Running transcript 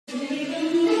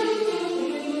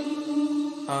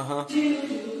Oh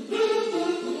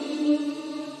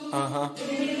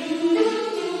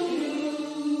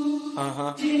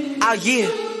yeah,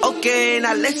 okay,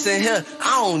 now listen here.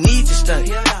 I don't need your stunt.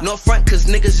 No front, cause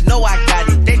niggas know I got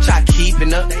it. They try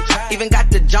keeping up. Even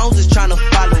got the Joneses tryna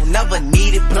follow. Never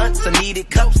needed blunts or needed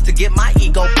cups to get my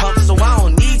ego pumped. So I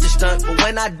don't need your stunt. But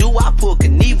when I do, I pull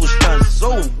Knievel stunts.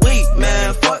 So weak,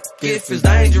 man, fuck if it's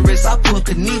dangerous. I pull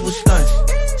Knievel stunts.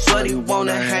 Shorty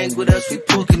wanna hang with us, we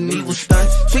pull Knievel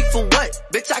stunts. Tweak for what?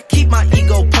 Bitch, I keep my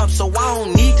ego pumped, so I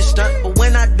don't need the stunt. But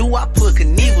when I do, I put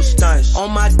Knievel stunts.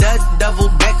 On my daredevil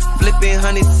backflippin,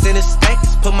 hundreds in the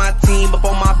stacks. Put my team up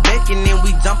on my back and then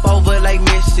we jump over like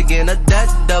Michigan. A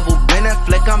daredevil, Ben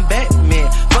Affleck, I'm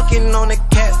Batman. Fucking on a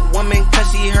cat woman,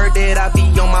 cause she heard that I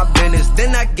be on my business.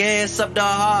 Then I gas up the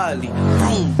Harley.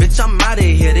 Vroom, bitch, I'm outta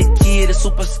here. The kid a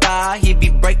superstar, he be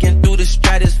breaking through the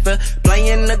stratosphere.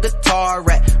 Playing the guitar,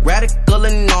 radical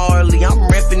and gnarly. I'm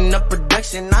ramping up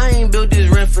production, I ain't built this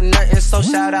rent for nothing. So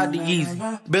shout out to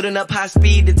Yeezy. Building up high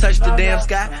speed to touch the damn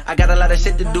sky. I got a lot of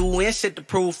shit to do and shit to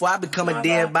prove before I become a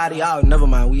dead body. Oh, never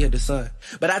mind, we hit the sun.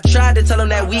 But I tried to tell them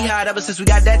that we hot ever since we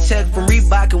got that check from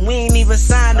Reebok. And we ain't even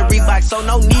signed to Reebok, so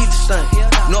no need to stunt.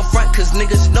 No front, cause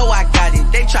niggas know I got it.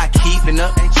 They try keeping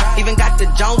up. Even got the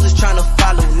Joneses tryna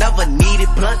follow. Never needed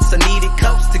blunts or needed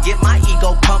cups to get my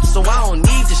ego pumped. So I don't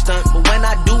need to stunt. But when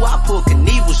I do, I pull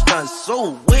Knievel stunts.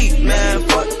 So weak, man,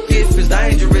 fuck if it's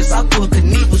dangerous. I pull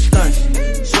Knievel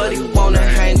stunts. Shorty wanna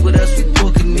hang with us, we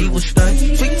pull Knievel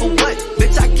stunts. Tweak for what?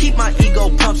 Bitch, I keep my ego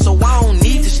pumped, so I don't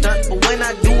need to stunt. But when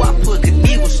I do, I put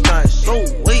Knievel stunts. So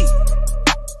weak.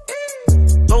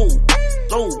 So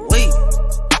weak.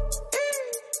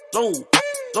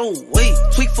 So wait,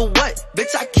 tweak for what?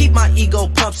 Bitch, I keep my ego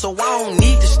pumped, so I don't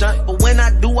need to stunt. But when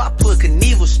I do, I put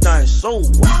Knievel stunts. So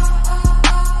what?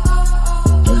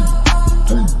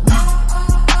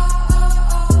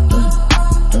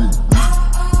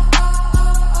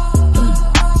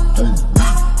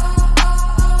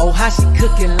 Oh, how she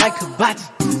cooking like hibachi.